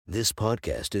This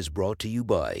podcast is brought to you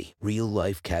by Real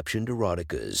Life Captioned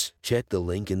Eroticas. Check the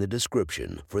link in the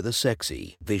description for the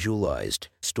sexy, visualized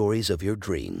stories of your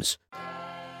dreams.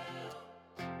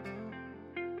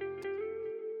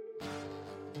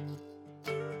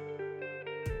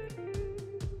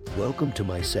 Welcome to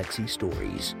my sexy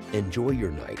stories. Enjoy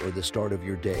your night or the start of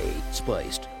your day,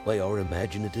 spiced by our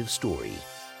imaginative story.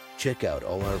 Check out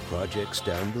all our projects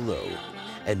down below,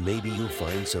 and maybe you'll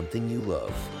find something you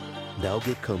love. Now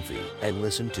get comfy and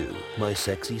listen to my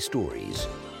sexy stories.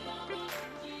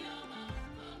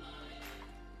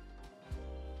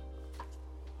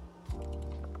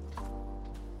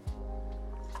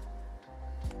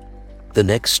 The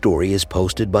next story is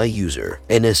posted by user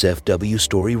NSFW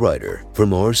Storywriter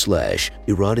from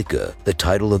r/erotica. The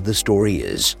title of the story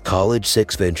is College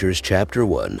Sex Ventures Chapter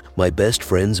 1, My Best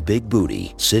Friend's Big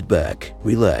Booty. Sit back,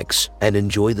 relax, and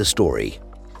enjoy the story.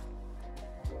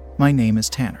 My name is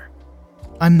Tanner.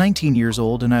 I'm 19 years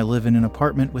old and I live in an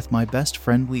apartment with my best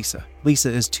friend Lisa.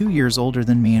 Lisa is 2 years older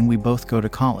than me and we both go to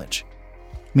college.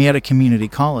 Me at a community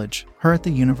college, her at the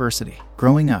university.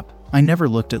 Growing up, I never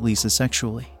looked at Lisa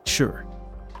sexually, sure.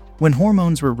 When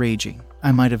hormones were raging,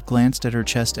 I might have glanced at her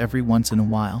chest every once in a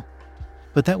while.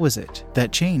 But that was it.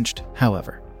 That changed,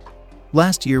 however.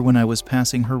 Last year when I was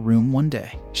passing her room one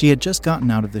day, she had just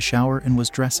gotten out of the shower and was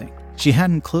dressing. She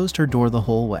hadn't closed her door the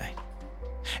whole way.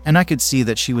 And I could see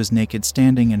that she was naked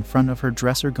standing in front of her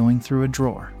dresser going through a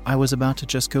drawer. I was about to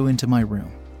just go into my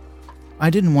room. I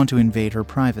didn't want to invade her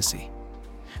privacy.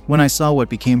 When I saw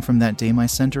what became from that day my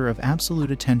center of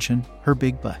absolute attention, her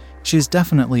big butt. She's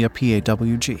definitely a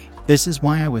PAWG. This is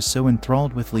why I was so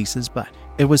enthralled with Lisa's butt.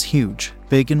 It was huge,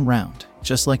 big and round,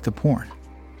 just like the porn.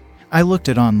 I looked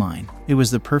it online. It was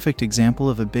the perfect example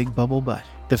of a big bubble butt.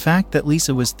 The fact that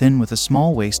Lisa was thin with a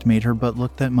small waist made her butt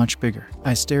look that much bigger.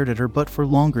 I stared at her butt for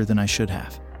longer than I should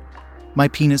have. My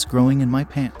penis growing in my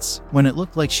pants. When it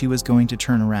looked like she was going to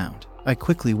turn around, I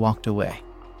quickly walked away.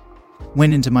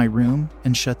 Went into my room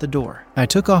and shut the door. I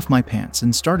took off my pants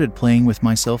and started playing with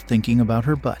myself thinking about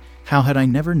her butt. How had I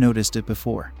never noticed it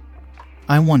before?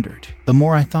 I wondered. The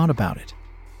more I thought about it,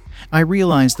 I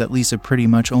realized that Lisa pretty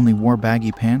much only wore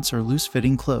baggy pants or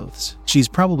loose-fitting clothes. She's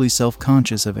probably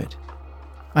self-conscious of it.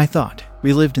 I thought.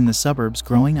 We lived in the suburbs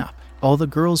growing up. All the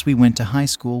girls we went to high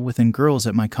school with and girls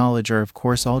at my college are of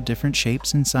course all different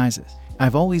shapes and sizes.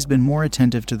 I've always been more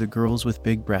attentive to the girls with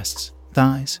big breasts,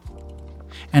 thighs,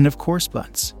 and of course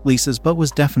butts. Lisa's butt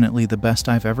was definitely the best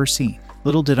I've ever seen.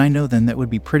 Little did I know then that would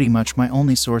be pretty much my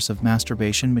only source of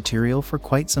masturbation material for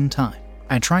quite some time.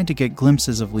 I tried to get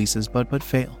glimpses of Lisa's butt but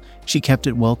failed. She kept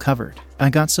it well covered. I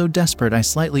got so desperate I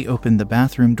slightly opened the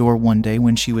bathroom door one day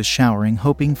when she was showering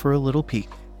hoping for a little peek.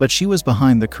 But she was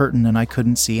behind the curtain and I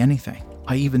couldn't see anything.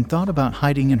 I even thought about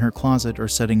hiding in her closet or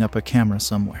setting up a camera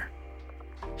somewhere.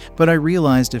 But I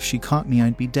realized if she caught me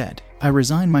I'd be dead. I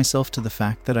resigned myself to the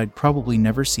fact that I'd probably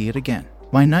never see it again.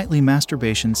 My nightly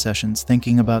masturbation sessions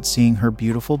thinking about seeing her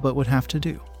beautiful butt would have to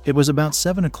do. It was about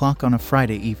 7 o'clock on a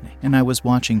Friday evening and I was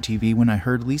watching TV when I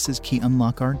heard Lisa's key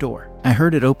unlock our door. I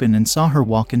heard it open and saw her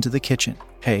walk into the kitchen.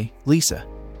 "Hey, Lisa."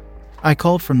 I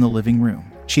called from the living room.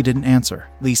 She didn't answer.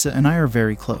 Lisa and I are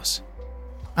very close.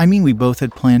 I mean, we both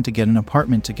had planned to get an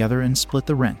apartment together and split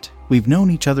the rent. We've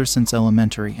known each other since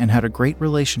elementary and had a great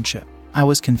relationship. I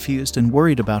was confused and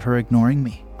worried about her ignoring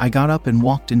me. I got up and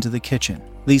walked into the kitchen.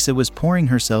 Lisa was pouring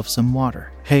herself some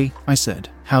water. "Hey," I said,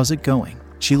 "how's it going?"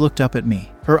 She looked up at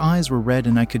me. Her eyes were red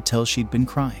and I could tell she'd been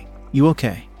crying. "You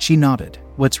okay?" She nodded.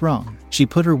 "What's wrong?" She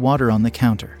put her water on the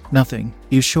counter. "Nothing."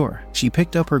 "You sure?" She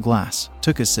picked up her glass,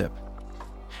 took a sip,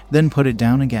 then put it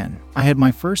down again. "I had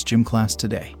my first gym class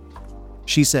today."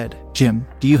 She said, "Gym?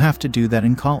 Do you have to do that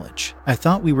in college?" "I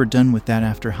thought we were done with that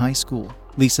after high school."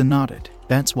 Lisa nodded.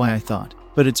 "That's why I thought.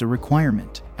 But it's a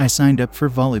requirement." I signed up for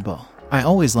volleyball. I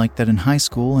always liked that in high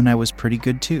school and I was pretty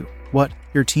good too. "What?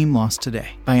 Your team lost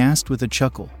today?" I asked with a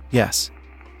chuckle. "Yes.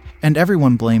 And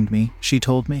everyone blamed me," she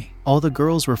told me. "All the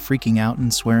girls were freaking out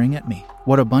and swearing at me.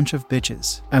 What a bunch of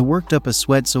bitches." I worked up a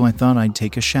sweat so I thought I'd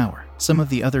take a shower. Some of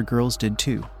the other girls did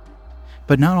too,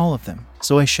 but not all of them.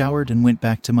 So I showered and went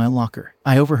back to my locker.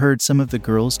 I overheard some of the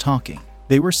girls talking.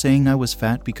 They were saying I was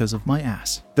fat because of my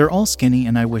ass. They're all skinny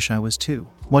and I wish I was too.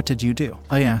 "What did you do?"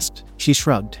 I asked. She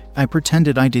shrugged. I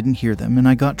pretended I didn't hear them and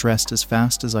I got dressed as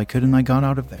fast as I could and I got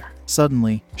out of there.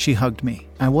 Suddenly, she hugged me.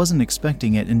 I wasn't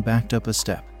expecting it and backed up a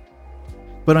step.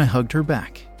 But I hugged her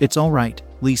back. "It's all right,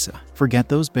 Lisa. Forget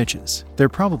those bitches. They're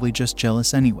probably just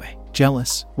jealous anyway."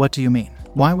 "Jealous? What do you mean?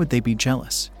 Why would they be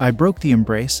jealous?" I broke the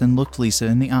embrace and looked Lisa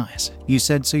in the eyes. "You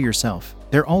said so yourself.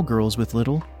 They're all girls with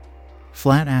little,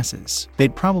 flat asses.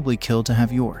 They'd probably kill to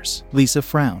have yours." Lisa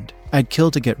frowned. "I'd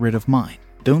kill to get rid of mine."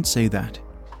 don't say that.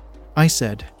 I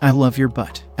said, I love your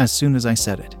butt, as soon as I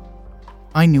said it.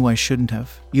 I knew I shouldn't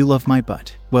have. You love my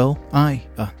butt. Well, I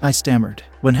stammered.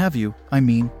 When have you?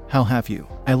 How have you?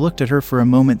 I looked at her for a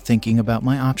moment thinking about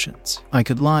my options. I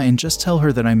could lie and just tell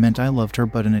her that I meant I loved her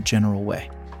butt in a general way.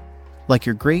 Like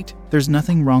you're great, there's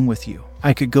nothing wrong with you.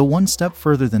 I could go one step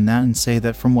further than that and say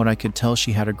that from what I could tell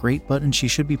she had a great butt and she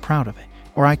should be proud of it.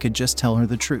 Or I could just tell her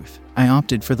the truth. I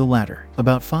opted for the latter,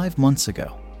 about 5 months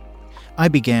ago. I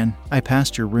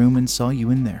passed your room and saw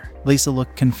you in there. Lisa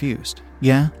looked confused.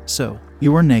 Yeah, so,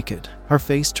 you were naked. Her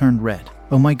face turned red.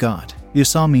 Oh my God, you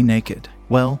saw me naked.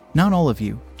 Well, not all of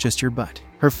you, just your butt.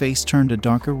 Her face turned a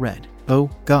darker red.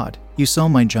 Oh God, you saw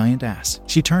my giant ass.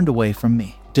 She turned away from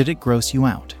me. Did it gross you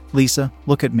out? Lisa,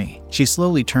 look at me. She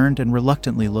slowly turned and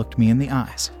reluctantly looked me in the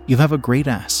eyes. You have a great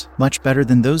ass, much better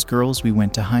than those girls we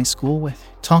went to high school with.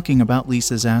 Talking about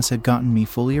Lisa's ass had gotten me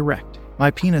fully erect. My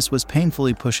penis was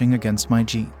painfully pushing against my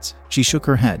jeans. She shook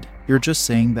her head. You're just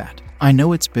saying that. I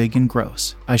know it's big and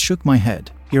gross. I shook my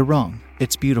head. You're wrong.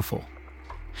 It's beautiful.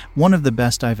 One of the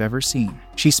best I've ever seen.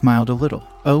 She smiled a little.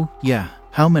 Oh, yeah.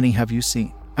 How many have you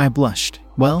seen? I blushed.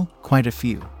 Well, quite a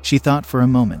few. She thought for a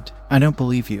moment. I don't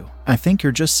believe you. I think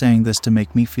you're just saying this to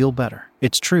make me feel better.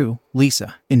 It's true,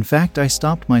 Lisa. In fact, I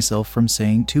stopped myself from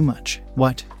saying too much.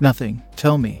 What? Nothing.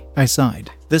 Tell me. I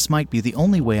sighed. This might be the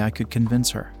only way I could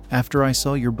convince her. After I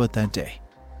saw your butt that day,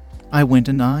 I went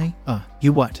and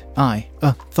you what?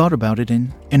 Thought about it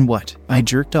and what? I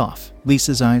jerked off.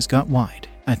 Lisa's eyes got wide.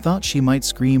 I thought she might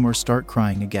scream or start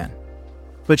crying again.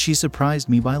 But she surprised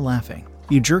me by laughing.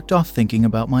 You jerked off thinking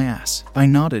about my ass. I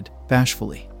nodded,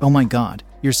 bashfully. Oh my God,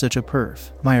 you're such a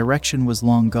perv. My erection was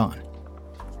long gone.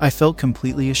 I felt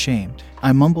completely ashamed.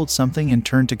 I mumbled something and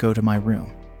turned to go to my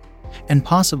room. And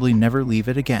possibly never leave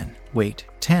it again. Wait,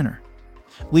 Tanner.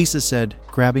 Lisa said,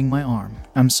 grabbing my arm.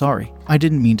 I'm sorry, I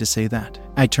didn't mean to say that.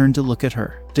 I turned to look at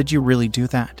her. Did you really do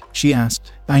that? She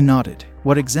asked. I nodded.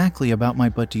 What exactly about my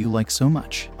butt do you like so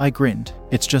much? I grinned.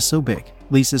 It's just so big.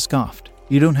 Lisa scoffed.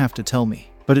 You don't have to tell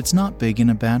me, but it's not big in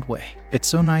a bad way. It's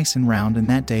so nice and round, and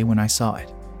that day when I saw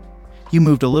it, you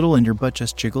moved a little and your butt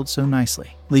just jiggled so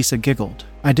nicely. Lisa giggled.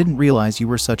 I didn't realize you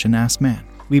were such an ass man.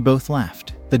 We both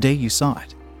laughed. The day you saw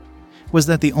it. Was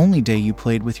that the only day you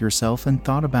played with yourself and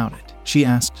thought about it? She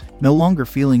asked, no longer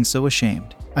feeling so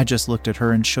ashamed. I just looked at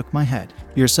her and shook my head.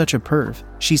 You're such a perv,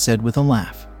 she said with a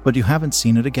laugh. But you haven't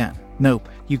seen it again. Nope,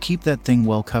 you keep that thing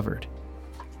well covered.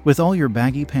 With all your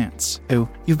baggy pants. Oh,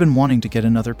 you've been wanting to get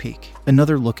another peek.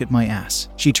 Another look at my ass.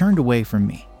 She turned away from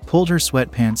me, pulled her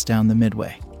sweatpants down the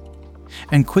midway,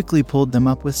 and quickly pulled them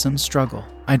up with some struggle.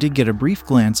 I did get a brief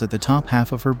glance at the top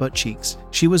half of her butt cheeks.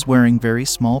 She was wearing very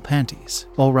small panties.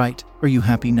 All right, are you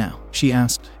happy now? She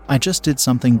asked. I just did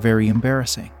something very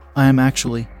embarrassing. I am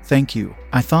actually, thank you.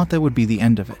 I thought that would be the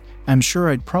end of it. I'm sure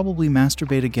I'd probably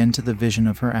masturbate again to the vision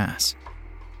of her ass,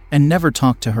 and never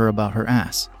talk to her about her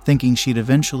ass, thinking she'd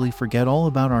eventually forget all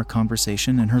about our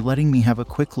conversation and her letting me have a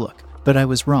quick look. But I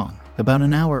was wrong. About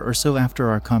an hour or so after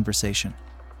our conversation,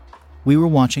 we were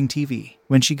watching TV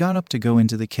when she got up to go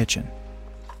into the kitchen.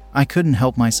 I couldn't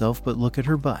help myself but look at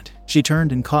her butt. She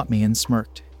turned and caught me and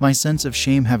smirked, my sense of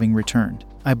shame having returned.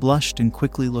 I blushed and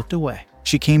quickly looked away.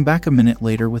 She came back a minute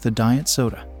later with a diet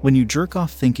soda. When you jerk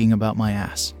off thinking about my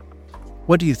ass,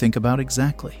 what do you think about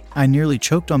exactly? I nearly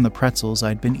choked on the pretzels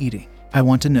I'd been eating. I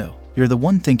want to know. You're the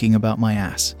one thinking about my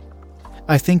ass.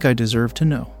 I think I deserve to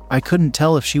know. I couldn't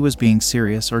tell if she was being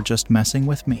serious or just messing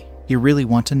with me. You really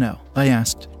want to know? I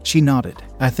asked. She nodded.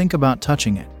 I think about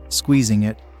touching it, squeezing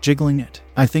it, jiggling it.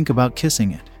 I think about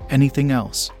kissing it. Anything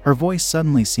else? Her voice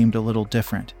suddenly seemed a little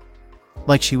different,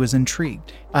 like she was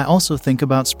intrigued. I also think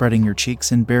about spreading your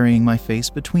cheeks and burying my face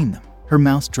between them. Her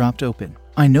mouth dropped open.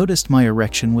 I noticed my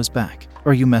erection was back.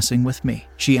 Are you messing with me?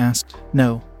 She asked.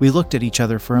 No. We looked at each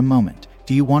other for a moment.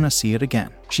 Do you want to see it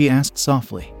again? She asked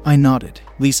softly. I nodded.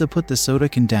 Lisa put the soda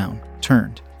can down,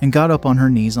 turned, and got up on her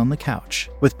knees on the couch.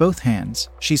 With both hands,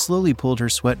 she slowly pulled her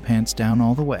sweatpants down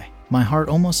all the way. My heart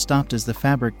almost stopped as the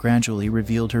fabric gradually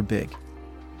revealed her big,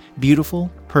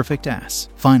 beautiful, perfect ass.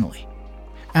 Finally,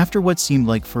 after what seemed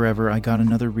like forever, I got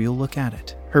another real look at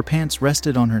it. Her pants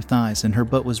rested on her thighs and her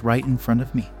butt was right in front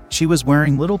of me. She was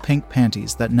wearing little pink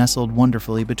panties that nestled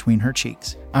wonderfully between her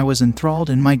cheeks. I was enthralled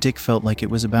and my dick felt like it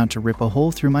was about to rip a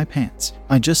hole through my pants.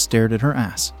 I just stared at her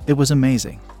ass. It was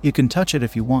amazing. You can touch it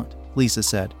if you want, Lisa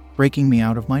said, breaking me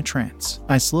out of my trance.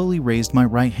 I slowly raised my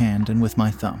right hand and with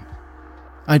my thumb,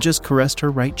 I just caressed her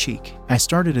right cheek. I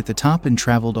started at the top and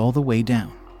traveled all the way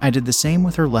down. I did the same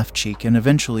with her left cheek and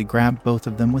eventually grabbed both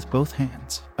of them with both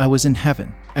hands. I was in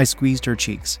heaven. I squeezed her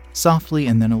cheeks, softly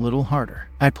and then a little harder.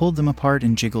 I pulled them apart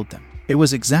and jiggled them. It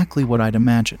was exactly what I'd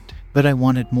imagined. but I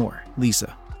wanted more.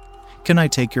 Lisa, can I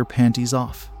take your panties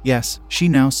off? Yes, she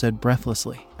now said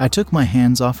breathlessly. I took my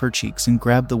hands off her cheeks and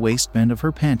grabbed the waistband of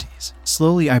her panties.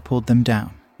 Slowly I pulled them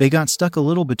down. They got stuck a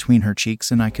little between her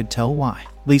cheeks and I could tell why.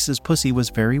 Lisa's pussy was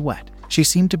very wet. She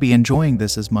seemed to be enjoying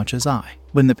this as much as I.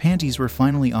 When the panties were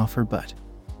finally off her butt,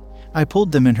 I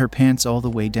pulled them in her pants all the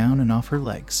way down and off her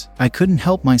legs. I couldn't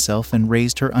help myself and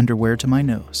raised her underwear to my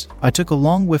nose. I took a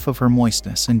long whiff of her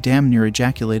moistness and damn near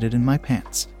ejaculated in my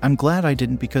pants. I'm glad I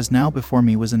didn't, because now before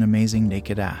me was an amazing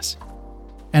naked ass.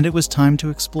 And it was time to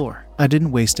explore. I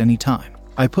didn't waste any time.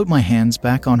 I put my hands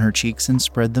back on her cheeks and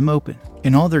spread them open.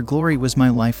 In all their glory was my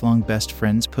lifelong best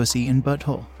friend's pussy and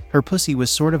butthole. Her pussy was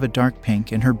sort of a dark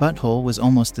pink and her butthole was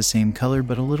almost the same color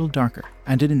but a little darker.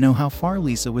 I didn't know how far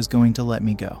Lisa was going to let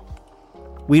me go.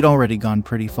 We'd already gone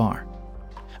pretty far.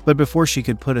 But before she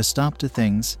could put a stop to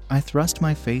things, I thrust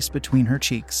my face between her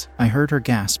cheeks. I heard her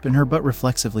gasp and her butt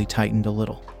reflexively tightened a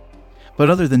little. But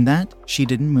other than that, she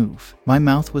didn't move. My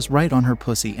mouth was right on her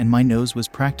pussy and my nose was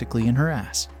practically in her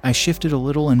ass. I shifted a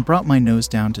little and brought my nose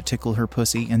down to tickle her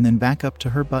pussy and then back up to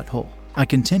her butthole. I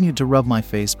continued to rub my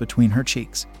face between her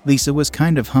cheeks. Lisa was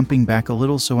kind of humping back a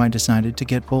little, so I decided to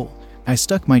get bold. I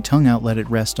stuck my tongue out, let it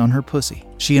rest on her pussy.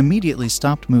 She immediately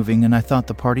stopped moving and I thought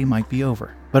the party might be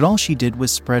over. But all she did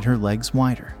was spread her legs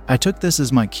wider. I took this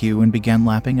as my cue and began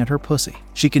lapping at her pussy.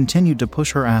 She continued to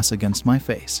push her ass against my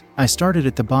face. I started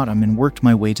at the bottom and worked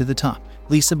my way to the top.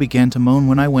 Lisa began to moan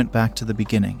when I went back to the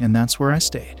beginning, and that's where I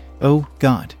stayed. "Oh,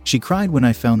 God," she cried when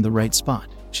I found the right spot.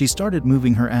 She started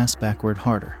moving her ass backward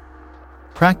harder,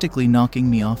 practically knocking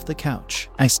me off the couch.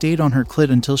 I stayed on her clit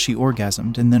until she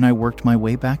orgasmed and then I worked my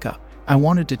way back up. I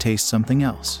wanted to taste something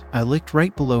else. I licked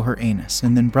right below her anus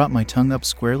and then brought my tongue up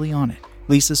squarely on it.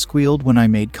 Lisa squealed when I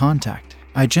made contact.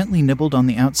 I gently nibbled on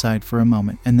the outside for a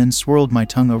moment and then swirled my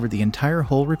tongue over the entire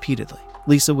hole repeatedly.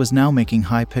 Lisa was now making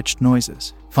high-pitched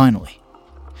noises. Finally,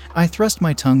 I thrust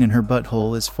my tongue in her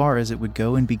butthole as far as it would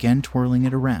go and began twirling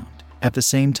it around. At the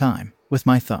same time, with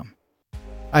my thumb,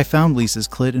 I found Lisa's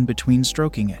clit and between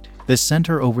stroking it. This sent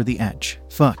her over the edge.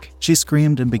 "Fuck," she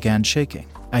screamed and began shaking.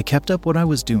 I kept up what I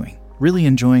was doing, really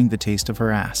enjoying the taste of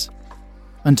her ass,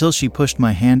 until she pushed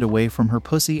my hand away from her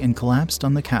pussy and collapsed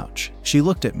on the couch. She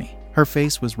looked at me. Her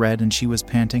face was red and she was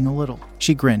panting a little.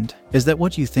 She grinned. "Is that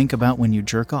what you think about when you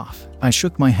jerk off?" I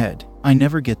shook my head. "I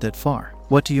never get that far."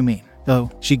 "What do you mean?" "Oh,"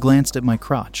 she glanced at my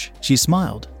crotch. She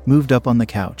smiled, moved up on the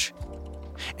couch,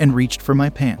 and reached for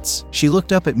my pants. She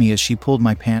looked up at me as she pulled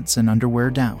my pants and underwear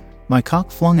down. My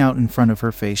cock flung out in front of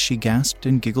her face. She gasped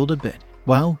and giggled a bit.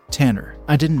 "Wow, Tanner,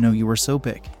 I didn't know you were so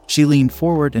big." She leaned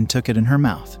forward and took it in her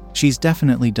mouth. "She's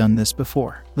definitely done this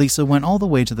before." Lisa went all the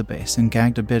way to the base and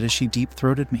gagged a bit as she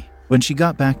deep-throated me. When she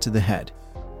got back to the head,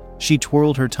 she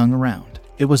twirled her tongue around.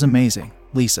 "It was amazing,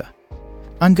 Lisa.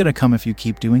 I'm gonna come if you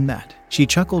keep doing that." She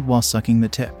chuckled while sucking the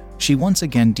tip. She once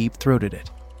again deep-throated it,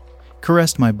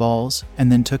 caressed my balls,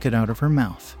 and then took it out of her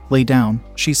mouth. "Lay down,"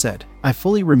 she said. I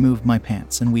fully removed my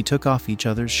pants and we took off each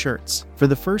other's shirts. For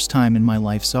the first time in my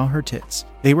life saw her tits.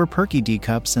 They were perky D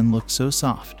cups and looked so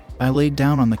soft. I laid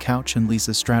down on the couch and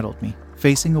Lisa straddled me,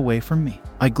 facing away from me.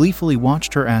 I gleefully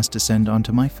watched her ass descend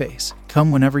onto my face.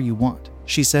 "Come whenever you want,"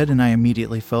 she said, and I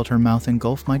immediately felt her mouth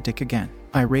engulf my dick again.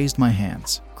 I raised my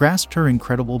hands, grasped her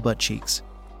incredible butt cheeks,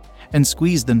 and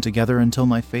squeezed them together until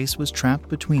my face was trapped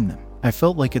between them. I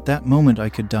felt like at that moment I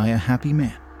could die a happy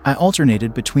man. I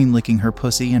alternated between licking her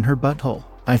pussy and her butthole.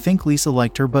 I think Lisa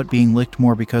liked her butt being licked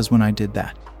more because when I did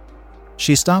that,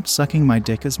 she stopped sucking my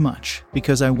dick as much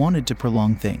because I wanted to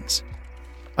prolong things.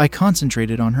 I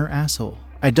concentrated on her asshole.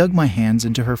 I dug my hands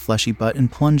into her fleshy butt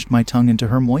and plunged my tongue into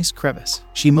her moist crevice.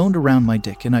 She moaned around my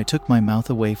dick and I took my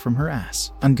mouth away from her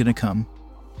ass. "I'm gonna come,"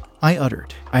 I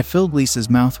uttered. I filled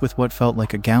Lisa's mouth with what felt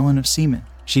like a gallon of semen.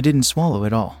 She didn't swallow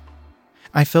it all.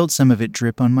 I felt some of it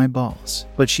drip on my balls,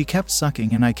 but she kept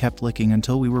sucking and I kept licking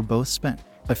until we were both spent.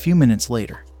 A few minutes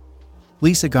later,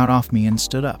 Lisa got off me and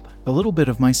stood up. A little bit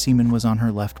of my semen was on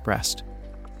her left breast.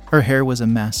 Her hair was a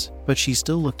mess, but she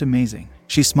still looked amazing.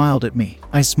 She smiled at me.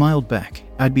 I smiled back.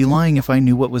 I'd be lying if I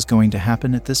knew what was going to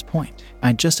happen at this point.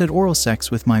 I'd just had oral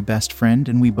sex with my best friend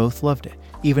and we both loved it,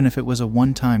 even if it was a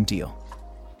one-time deal.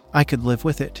 I could live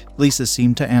with it. Lisa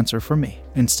seemed to answer for me.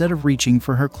 Instead of reaching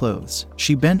for her clothes,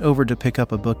 she bent over to pick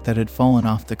up a book that had fallen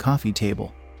off the coffee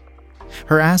table,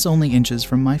 her ass only inches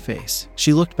from my face.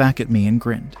 She looked back at me and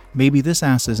grinned. "Maybe this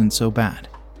ass isn't so bad,"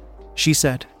 she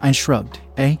said. I shrugged.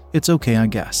 It's okay, I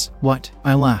guess." "What?"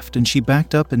 I laughed and she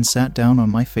backed up and sat down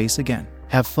on my face again.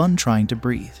 "Have fun trying to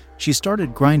breathe." She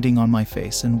started grinding on my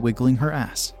face and wiggling her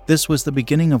ass. This was the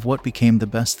beginning of what became the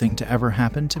best thing to ever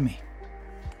happen to me.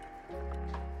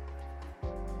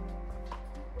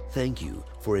 Thank you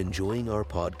for enjoying our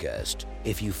podcast.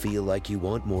 If you feel like you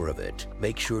want more of it,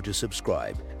 make sure to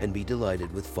subscribe and be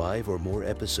delighted with 5 or more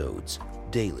episodes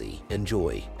daily.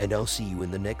 Enjoy, and I'll see you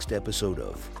in the next episode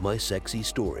of My Sexy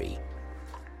Story.